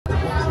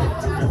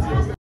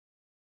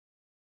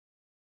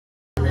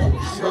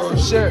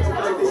shit.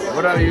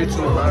 What up,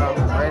 YouTube?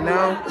 Right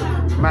now,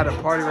 I'm at a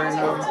party right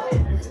now.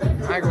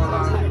 I ain't gonna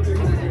lie.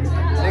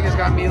 Niggas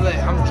got me lit.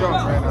 I'm drunk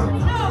right now.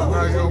 I'm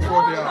not gonna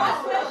quote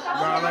y'all.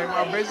 Bro, like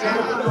my bitch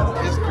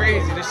is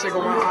crazy. This shit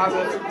going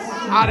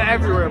out of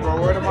everywhere,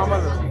 bro. Word of my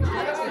mother.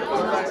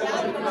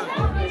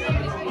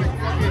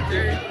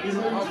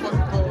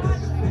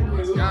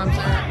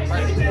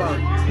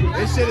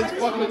 This shit is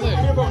fucking lit.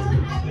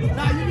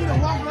 Nah, you need to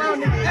walk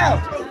around, nigga.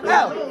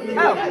 L,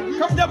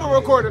 come double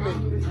record me.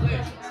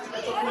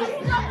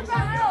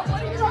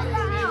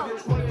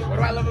 What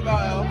do I love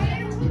about L?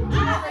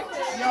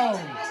 Yo,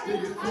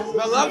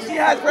 the love she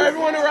has for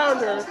everyone around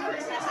her.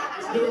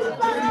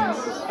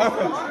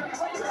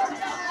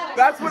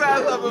 That's what I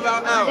love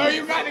about L. So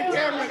you got the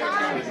camera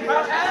there.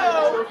 About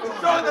L,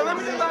 so the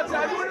limited love to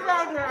everyone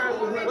around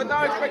her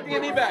without expecting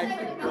any back.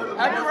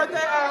 Happy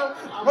birthday, L.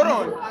 Hold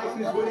on.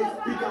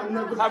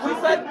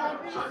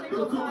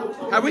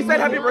 Have we said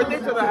happy birthday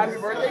to the happy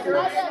birthday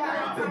girl?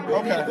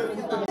 Okay.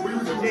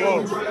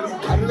 Whoa.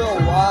 I don't know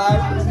why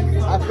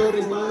I feel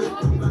the need.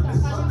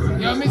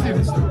 Yo, let me see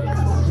this.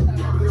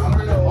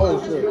 Oh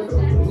shit.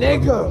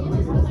 Nigga.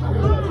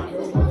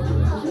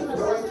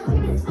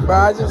 Bro,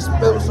 I just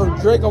spilled some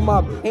drink on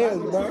my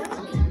pants, bro. Look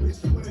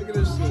at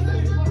this shit.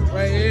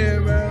 Right here,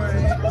 man.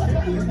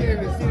 You can't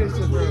even see this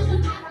shit, bro.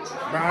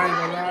 Bro, I ain't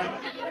gonna lie.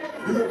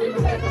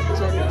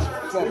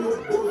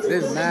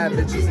 There's mad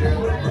bitches here.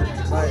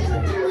 Like,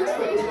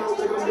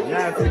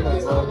 mad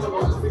females, bro.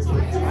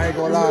 I ain't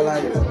gonna lie,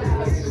 like,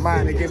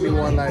 mine, they give me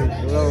one, like,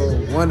 a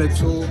little 1 or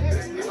 2,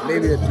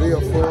 maybe a 3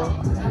 or 4.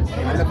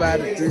 I never had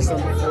a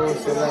threesome before,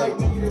 so, like,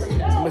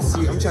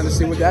 I'm trying to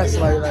see what that's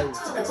like.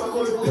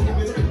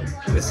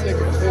 This nigga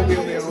told me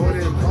over there holding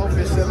his mouth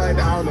and shit like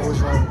that. I don't know what's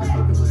wrong.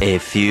 A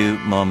few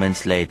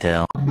moments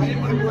later.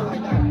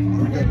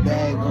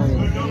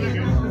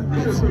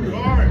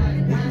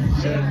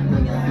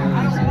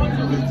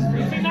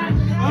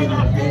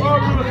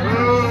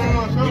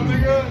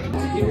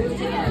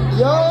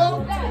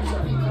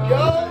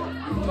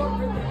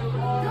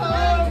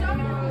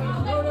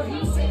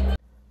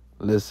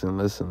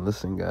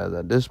 Listen, guys.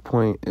 At this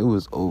point, it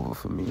was over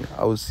for me.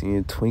 I was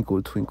seeing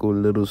twinkle, twinkle,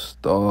 little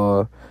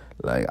star.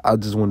 Like, I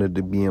just wanted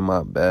to be in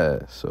my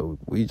bed. So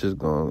we just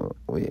gonna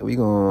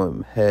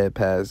head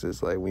past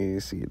this like we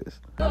didn't see this.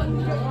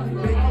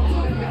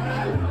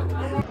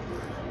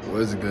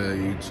 What's good,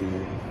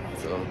 YouTube?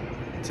 So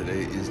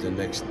today is the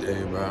next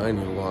day, bro. I ain't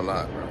even gonna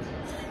lie, bro.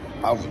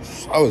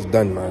 I was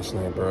done last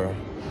night, bro.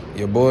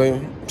 Your boy,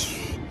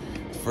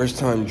 first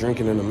time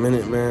drinking in a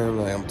minute, man.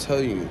 Like, I'm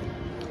telling you,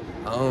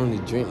 I only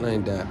drink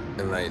like that,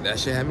 and like that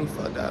shit had me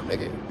fucked up,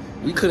 nigga.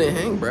 We couldn't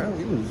hang, bro.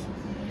 We was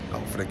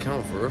out for the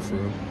count, for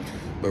real.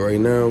 But right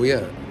now, we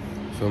at,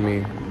 feel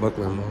me,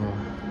 Buckland Mall.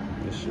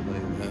 This shit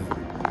like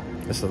that.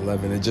 It's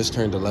 11. It just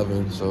turned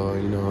 11, so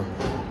you know,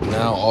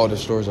 now all the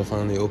stores are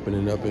finally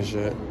opening up and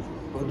shit.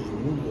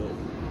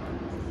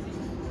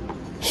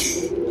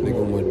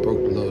 Nigga went broke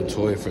a little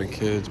toy for the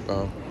kids,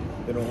 bro.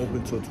 They don't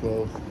open till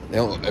 12.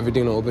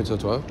 Everything don't open till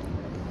 12?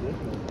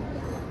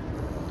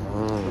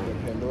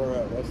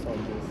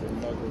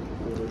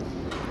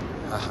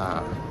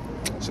 Haha.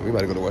 So we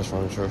about to go to West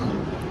Furniture. You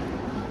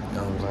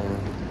know what I'm saying?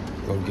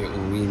 Go get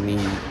what we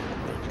need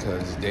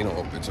because they don't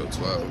open till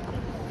 12.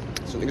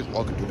 So niggas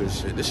walking through this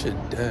shit. This shit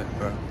dead,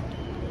 bro.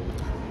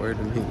 Word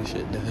to me, this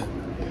shit dead.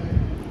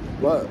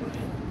 What?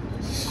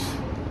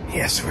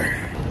 Yeah, I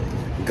swear.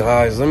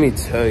 Guys, let me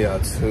tell y'all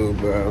too,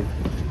 bro.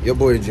 Your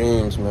boy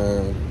James,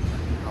 man.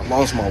 I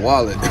lost my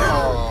wallet.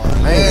 Oh,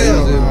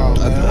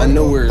 I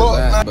know where it's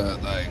at,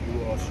 but like,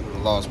 I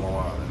lost my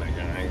wallet,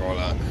 nigga. I ain't gonna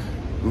lie.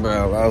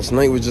 Bro, last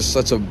night was just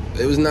such a,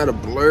 it was not a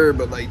blur,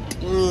 but like,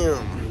 damn.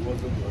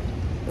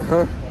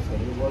 Huh?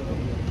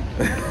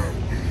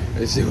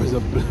 That shit was a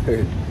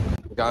blur.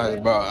 Guys,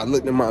 bro, I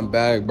looked in my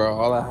bag, bro.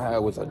 All I had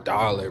was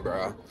 $1,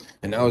 bro.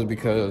 And that was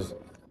because,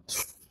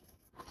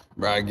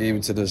 bro, I gave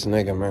it to this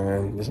nigga,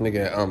 man. This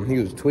nigga, he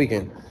was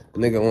tweaking. The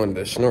nigga wanted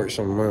to snort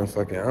some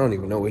motherfucking, I don't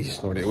even know what he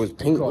snorted. It was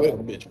pink.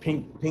 Bitch,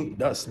 pink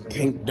dust.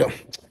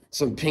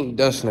 Some pink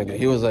dust, nigga.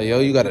 He was like, yo,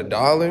 you got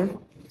 $1?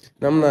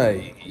 And I'm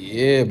like,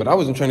 yeah, but I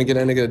wasn't trying to get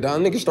that nigga $1.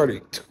 Nigga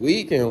started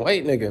tweaking,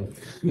 white nigga.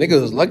 Nigga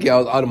was lucky I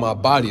was out of my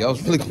body. I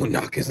was really gonna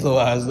knock his little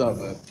ass up,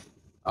 but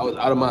I was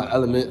out of my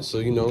element, so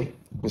you know,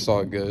 it's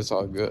all good. It's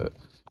all good.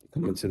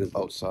 Coming to this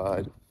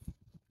outside.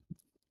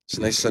 It's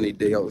a nice sunny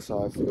day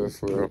outside for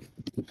real.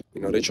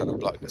 You know, they trying to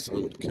block the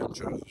sun with the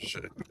chemtrails and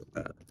shit.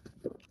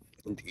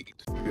 Indeed.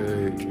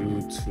 Good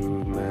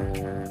YouTube,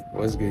 man.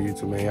 What's good,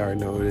 YouTube, man? You already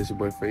know it is your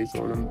boy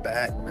Frazooo, and I'm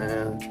back,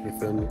 man. You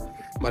feel me?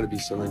 I'm about to be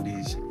selling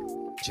these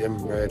Gym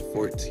Red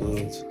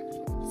 14s.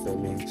 You feel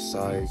me?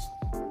 Size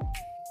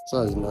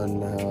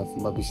 9.5.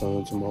 Might be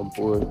selling to my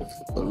boy.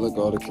 But look at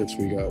all the kits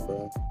we got,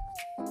 bro.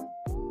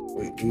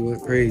 We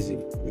went crazy.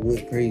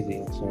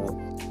 So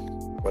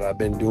what I've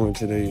been doing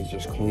today is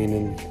just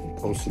cleaning,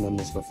 posting them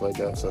and stuff like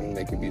that, so then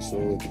they can be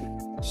sold.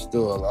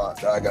 Still a lot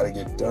that I gotta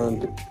get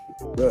done,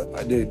 but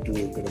I did do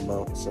a good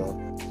amount, so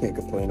can't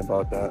complain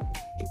about that.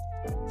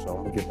 So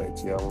I'm gonna get back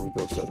to y'all when we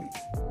go sell these.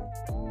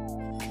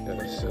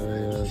 Yes,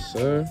 sir. Yes,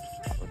 sir.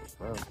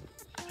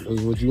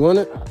 What you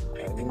wanted?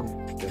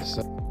 Yes,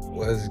 sir.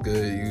 What's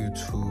good,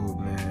 YouTube,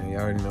 man?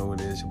 Y'all already know what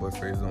it is. Your boy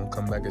Frazooo.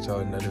 Come back at y'all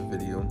with another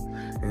video.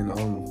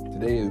 And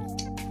today is,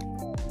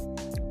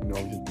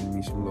 I'm just giving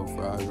me some little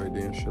fries right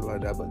there and shit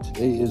like that. But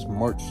today is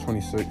March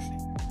 26th.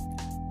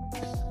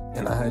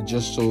 And I had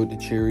just sold the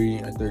cherry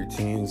at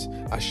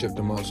 13s. I shipped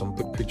them out, so I'm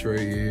put a picture right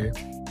here.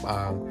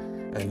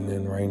 And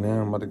then right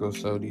now I'm about to go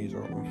sell these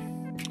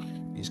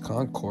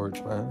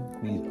Concords, man.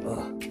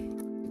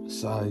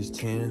 These size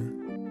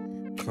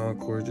 10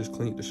 Concords. Just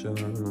cleaned the shit out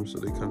of them, so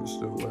they kind of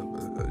still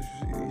wet. But as you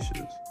see, these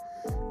shits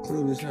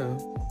clean as hell.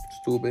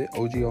 Stupid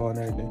OGR and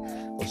everything.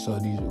 I'll sell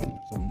these.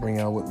 So bring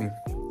out with me.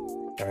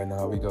 All right,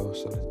 now we go.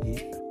 So let's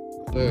eat.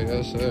 Sir,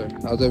 yes, sir.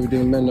 How's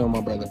everything been, though,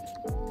 my brother?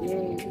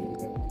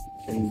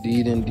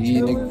 Indeed,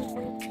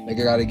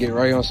 nigga gotta get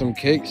right on some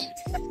kicks.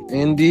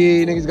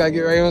 Indeed, niggas gotta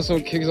get right on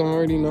some kicks. I'm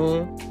already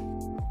knowing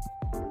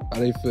how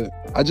they fit.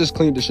 I just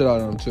cleaned the shit out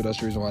of them too. That's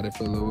the reason why they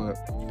feel a little wet.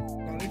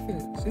 Oh, they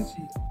fit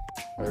sissy.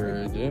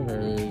 Heard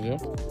ya.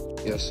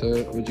 Yes,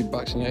 sir. Would you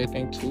boxing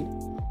everything too?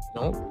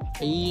 No.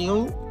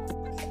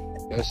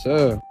 Yes,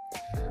 sir.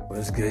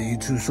 Let's get you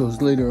two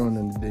shows later on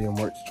in the day on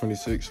March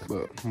 26th.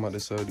 But I'm about to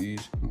sell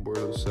these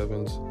Bordeaux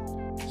 7s,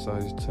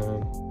 size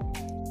 10.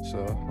 So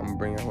I'm gonna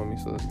bring it with me,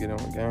 so let's get on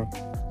the game.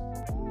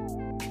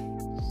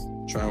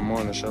 Try them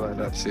on and shit like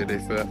that to see if they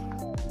fit.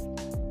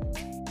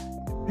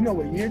 You know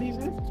what year these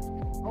is?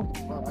 Oh,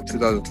 wow.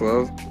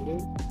 2012.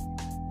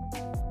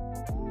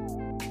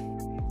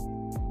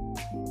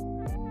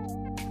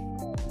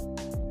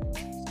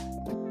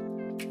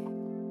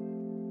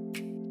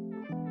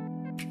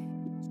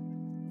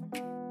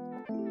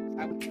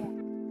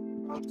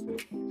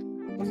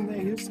 Wasn't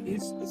it?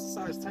 It's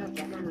size 10.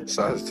 I remember.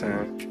 Size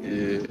 10,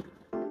 yeah.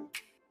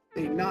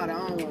 They nodded.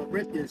 I don't want to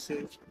rip this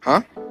shit.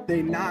 Huh?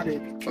 They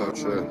nodded. Oh,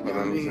 shit. Hold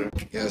on.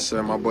 Yes,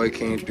 sir. My boy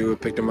came through,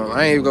 picked him up.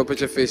 I ain't even gonna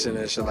put your face in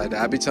that shit like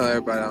that. I be telling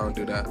everybody I don't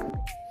do that.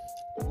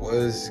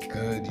 What's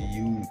good,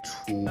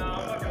 YouTube?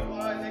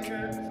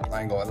 I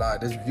ain't gonna lie,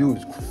 this view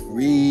is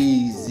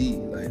crazy.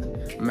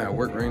 Like, I'm at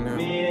work right now.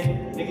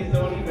 Man, niggas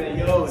don't even,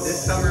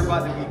 this summer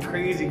about to be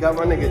crazy. Got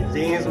my nigga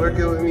James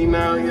working with me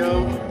now,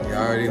 yo. You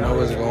already know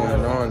what's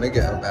going on.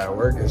 Nigga at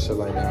work and shit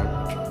like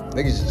that.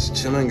 Niggas just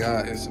chilling,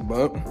 guys.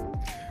 But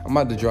I'm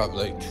about to drop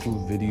like 2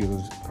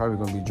 videos. Probably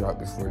gonna be dropped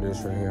before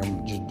this right here. I'm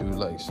gonna just do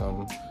like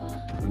some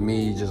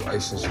me just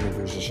icing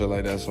sneakers and shit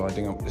like that. So I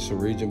think it's a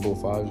reasonable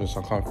 5s and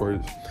some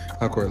Concord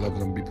 11s I'm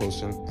gonna be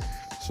posting.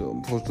 So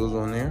I'm post those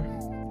on there.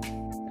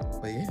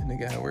 But yeah,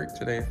 nigga at work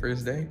today,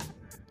 first day.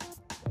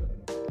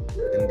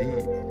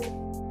 Indeed.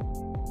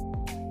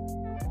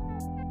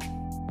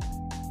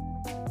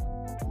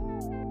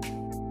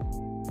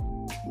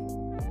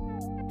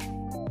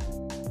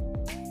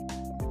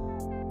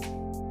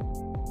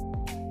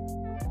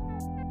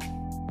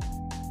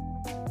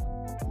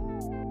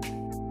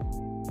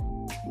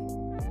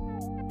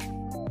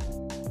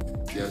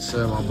 Yes,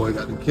 sir, my boy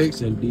got the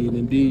kicks.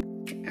 Indeed.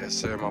 Yes,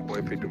 sir, my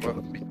boy picked them up.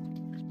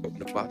 Open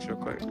the box real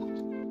quick.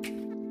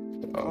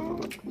 Oh.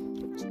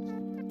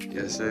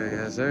 Yes,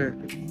 sir.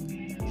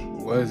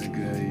 What's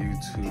good,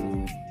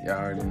 YouTube? Y'all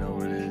already know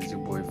what it is. Your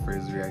boy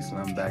Frazooo Reaction.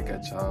 I'm back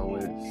at y'all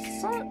with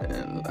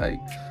something. Like,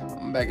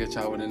 I'm back at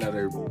y'all with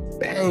another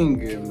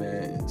banger,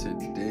 man.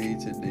 Today.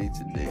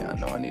 I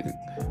know I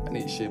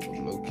need shape up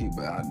low key,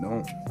 but I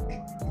don't.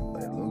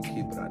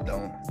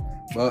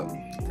 But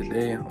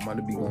today I'm about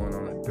to be going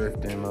on a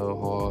thrifting little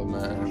haul,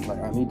 man. Like,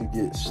 I need to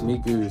get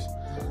sneakers.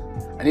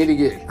 I need to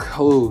get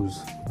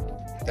clothes.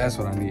 That's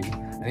what I need.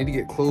 I need to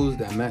get clothes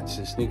that match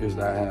the sneakers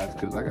that I have,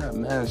 because I got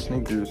mad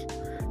sneakers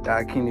that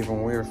I can't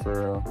even wear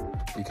for real,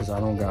 because I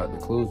don't got the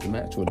clothes to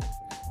match with it.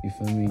 You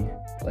feel me?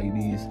 Like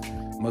these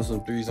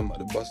Muslim 3s I'm about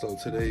to bust out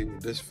today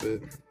with this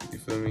fit. You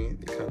feel me?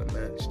 They kind of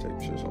match type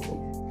shit, so I'm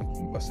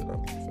gonna bust it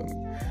up. You feel me?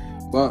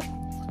 But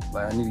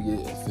like, I need to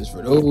get fits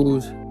for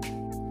those.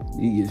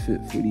 Need to get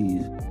fit for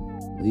these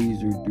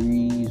laser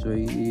 3s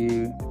right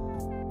here.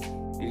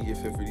 Need to get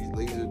fit for these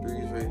laser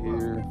 3s right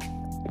here.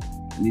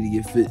 I need to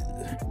get fit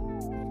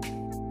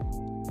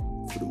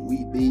for the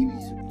wheat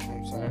babies. You know what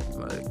I'm saying?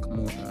 Like,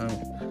 come on,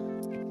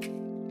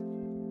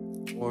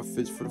 more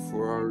fits for the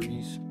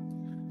Ferraris.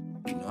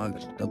 You know, I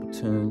got the double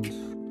 10s.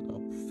 You know,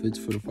 fits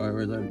for the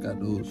Fires. I got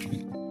those.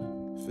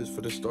 Fits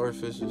for the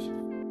Starfishes.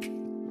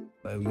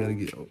 Like, we gotta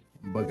get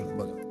bucket.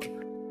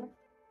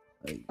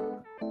 Like,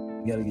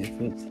 you gotta get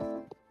fits.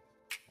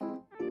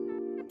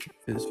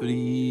 Fits for the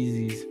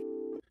Yeezys.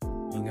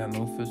 Ain't got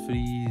no fits for the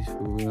Yeezys.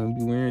 We're gonna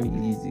be wearing the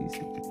Yeezys.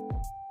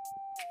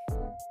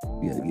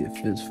 You gotta get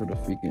fits for the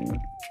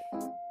freaking.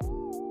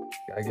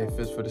 Gotta get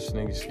fits for the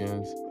snake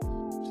skins.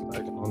 It's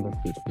like on the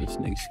fits for the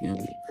snake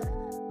skins.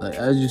 Like,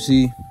 as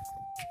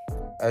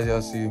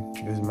y'all see,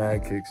 there's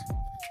mad kicks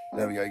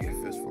that we gotta get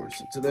fits for.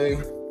 So today,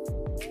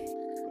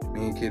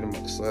 me and Kid, I'm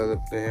about to slide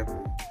up there.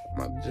 I'm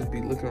about to just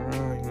be looking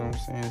around, you know what I'm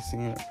saying,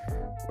 seeing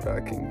what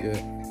I can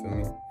get, you feel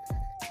me?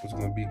 It's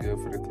gonna be good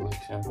for the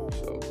collection, so I'm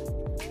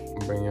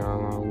gonna bring y'all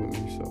along with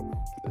me, so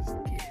let's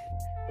get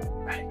it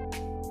right.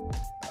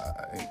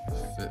 Alright,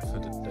 fit for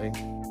the day.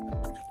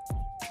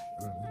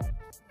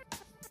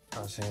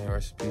 saying?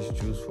 Recipes,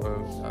 juice for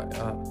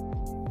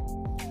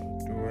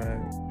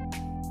durag.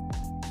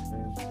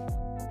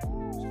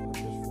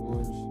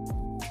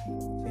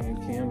 And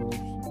candles.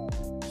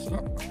 So,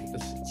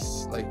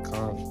 it's like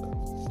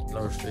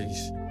North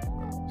Face. You know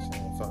what I'm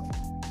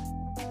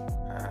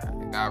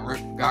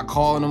saying? Got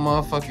called in the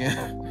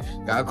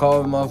motherfucking got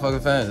called in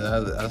motherfucking fans.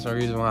 That's the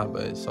reason why,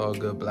 but it's all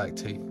good black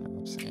tape. You know what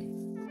I'm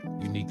saying?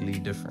 Uniquely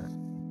different.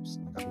 It's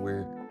like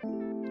weird.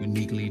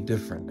 Uniquely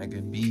different. I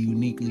can be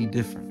uniquely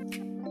different.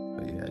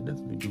 But yeah, I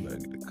definitely do gotta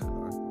get the car.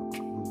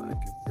 I'm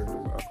like it weird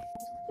about.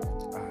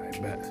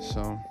 Alright, bet.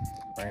 So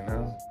right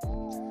now,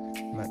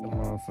 I'm at the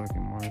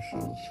motherfucking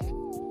Marshalls.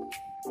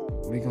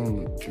 We gonna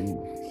look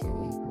through. So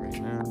right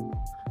now,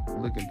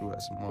 I'm looking through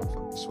at some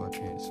motherfucking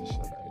sweatpants and shit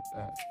like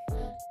that.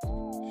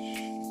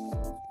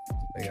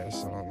 They got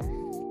some.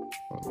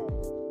 Hold on.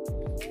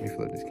 Let me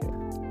flip this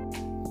camera.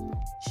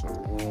 So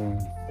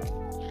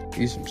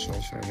these some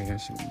sweatshirts. They got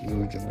some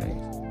blue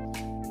joints.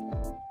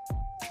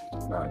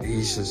 Nah,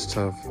 these just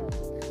tough.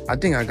 I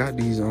think I got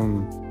these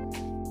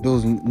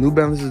those New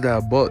Balances that I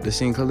bought the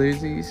same color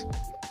as these.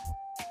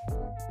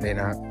 They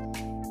not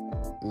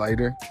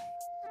lighter.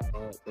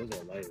 Those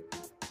are lighter.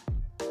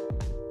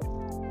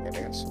 Yeah,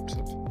 they got some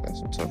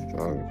tough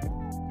joggers.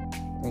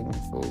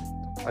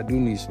 I do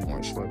need some more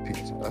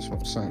sweatpants. That's what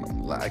I'm saying.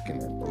 I'm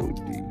lacking in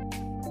OD.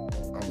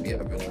 Yeah,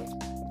 but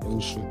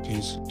those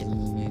sweatpants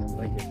don't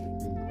like it.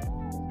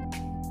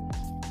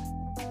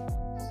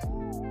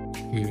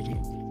 Here,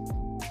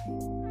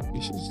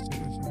 this is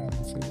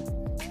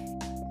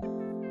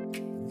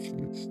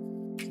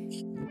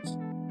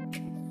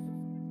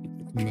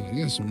man, I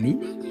got some New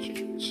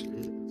Balances.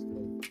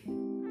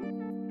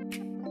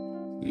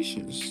 This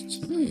shit is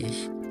tough.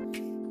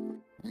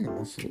 I got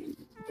my foot.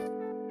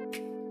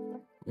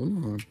 Hold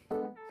on.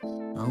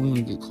 I don't want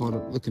to get caught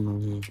up looking on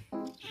here.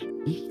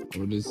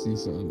 Or just see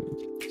something.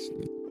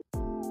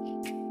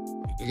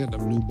 They got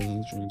them New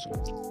Balance drinks on.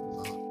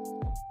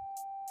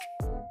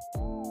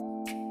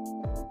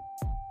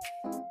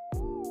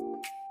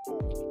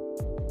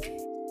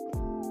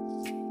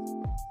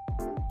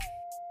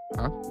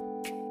 Huh?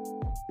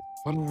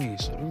 Hold on, wait,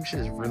 so them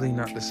shit's really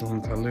not the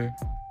same color?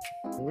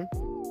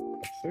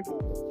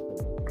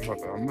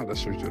 I'm about to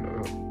search it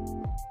up.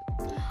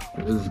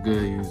 This is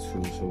good,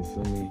 YouTube, so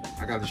feel me?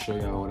 I got to show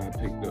y'all what I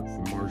picked up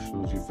from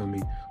Marshalls, you feel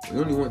me? We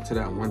only went to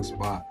that one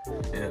spot,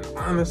 and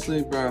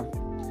honestly, bro,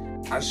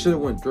 I should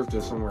have went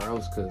thrifted somewhere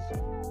else, because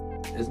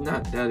it's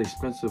not that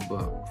expensive,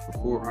 but for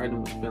 4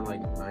 items, we spent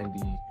like it was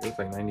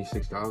like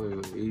 $96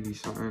 or 80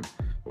 something,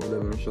 or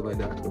whatever, and shit like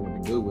that. I could have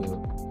went to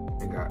Goodwill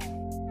and got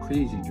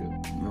crazy drip,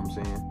 you know what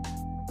I'm saying?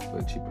 For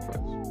a cheaper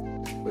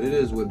price. But it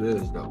is what it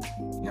is, though,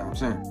 you know what I'm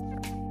saying?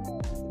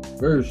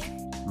 First,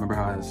 remember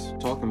how I was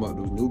talking about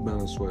those New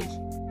Balance sweats?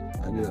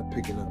 I ended up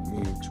picking up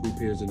me 2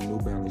 pairs of the New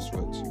Balance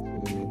sweats, you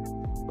feel me?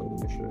 But let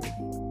me show you.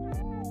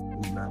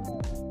 New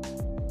Balance.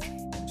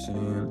 I'm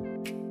saying,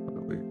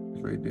 wait,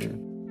 it's right there.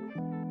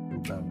 New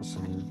Balance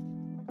saying,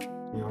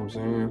 you know what I'm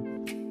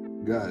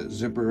saying? Got a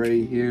zipper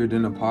right here,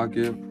 then a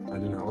pocket,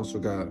 and then I also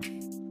got,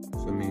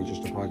 for me,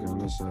 just a pocket on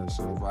this side.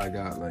 So if I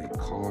got like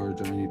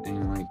cards or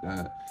anything like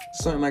that,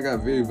 something I got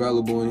very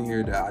valuable in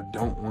here that I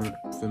don't want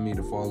for me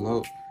to fall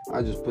out,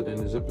 I just put in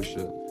the zipper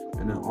shit.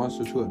 And then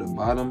also too at the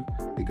bottom,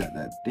 they got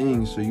that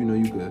thing so you know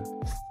you could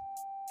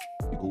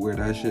wear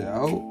that shit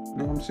out. You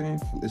know what I'm saying?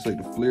 It's like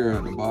the flare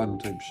at the bottom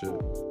type shit. You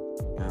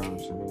know what I'm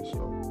saying?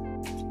 So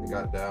they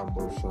got that on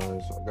both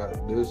sides. So I got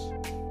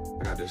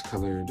this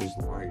color, this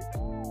light.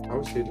 I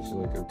would say this is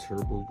like a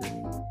turbo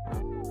green.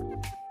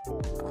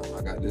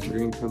 I got this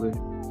green color.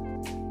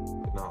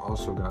 And I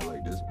also got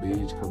like this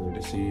beige color,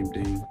 the same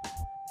thing.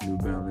 New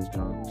Balance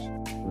junks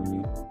for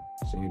me.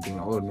 Same thing.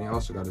 Oh, and they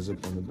also got a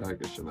zip on the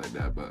back and shit like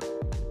that, but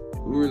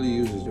who really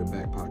uses their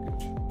back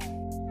pockets?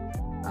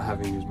 I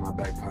haven't used my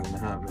back pocket in a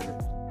hot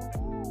minute.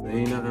 There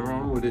ain't nothing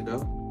wrong with it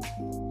though.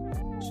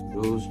 So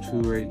those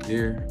 2 right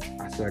there.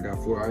 I said I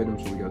got 4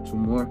 items, so we got 2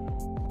 more.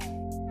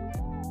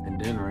 And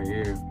then right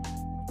here,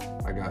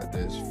 I got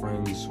this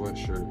Friends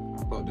sweatshirt.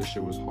 I thought this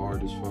shit was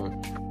hard as fuck.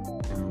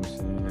 You know what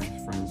I'm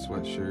saying? Friends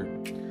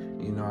sweatshirt.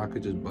 You know, I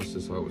could just bust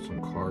this out with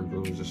some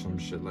cargos or some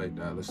shit like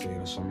that. Let's say in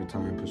the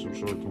summertime, put some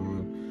shorts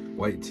on,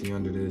 white tee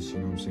under this, you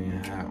know what I'm saying,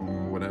 hat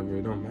on, whatever,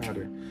 it don't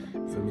matter.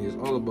 For me, it's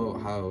all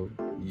about how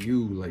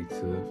you like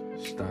to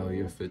style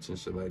your fits and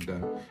shit like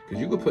that. Cause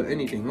you could put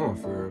anything on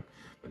for,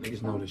 but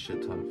niggas know this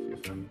shit tough, you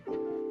feel me?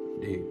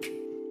 Yeah.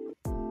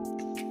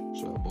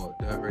 So I bought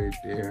that right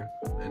there.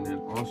 And then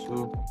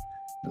also,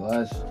 the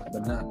last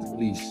but not the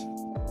least,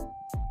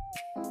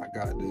 I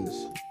got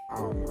this. I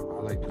don't know,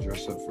 I like to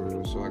dress up for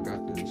real, so I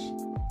got this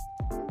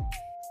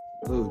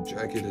little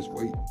jacket. It's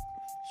white.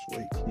 It's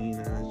white, clean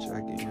ass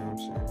jacket, you know what I'm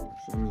saying?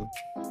 Feel me?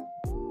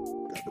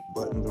 Got the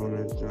buttons on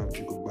this junk.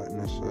 You can button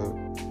this up.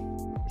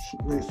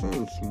 Make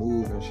something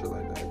smooth and shit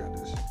like that. I got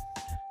this.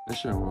 That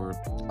shit hard.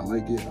 I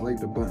like it. I like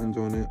the buttons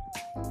on it.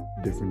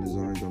 Different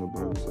designs on the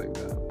buttons like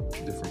that.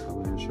 Different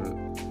color and shit.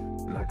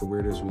 And I can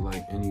wear this with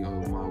like any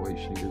of my white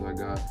sneakers I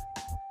got.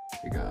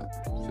 You got,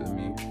 feel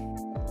me?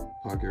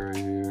 Pocket right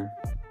here.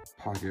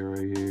 pocket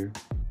right here.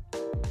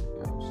 You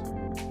know what I'm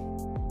saying?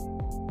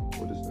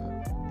 What is that?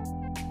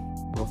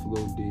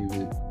 Buffalo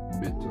David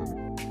Bitton.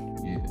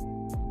 Yeah.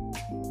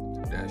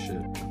 That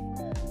shit. I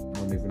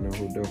don't even know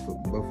who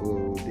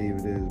Buffalo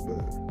David is,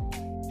 but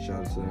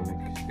shout out to that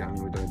nigga. He got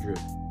me with that drip.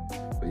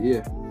 But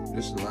yeah,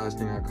 this is the last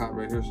thing I caught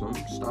right here, so I'm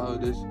gonna style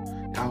this.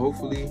 Y'all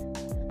hopefully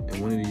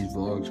in one of these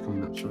vlogs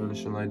coming up soon and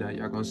shit like that,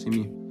 y'all gonna see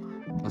me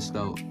bust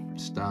out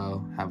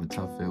style, have a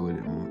tough fit with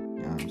it, man.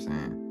 You know what I'm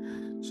saying?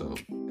 So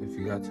if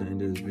you got to the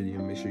end of this video,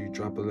 make sure you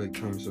drop a like,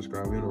 comment,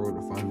 subscribe. We're on the road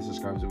to 500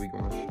 subscribers a week,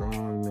 going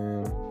strong,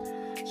 man.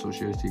 So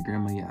share this to your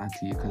grandma, your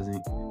auntie, your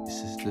cousin, your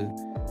sister,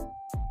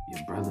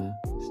 your brother,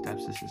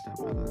 stepsister,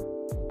 stepbrother.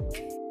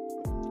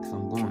 Cause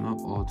I'm going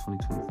up all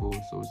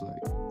 2024, so it's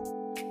like,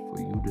 for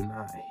you to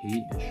not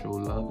hate and show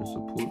love and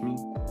support me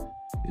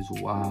is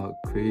wild,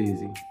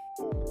 crazy.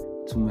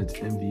 Too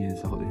much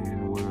envious out here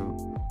in the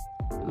world.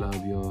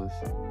 Love yours.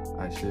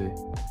 I say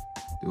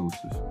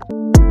deuces.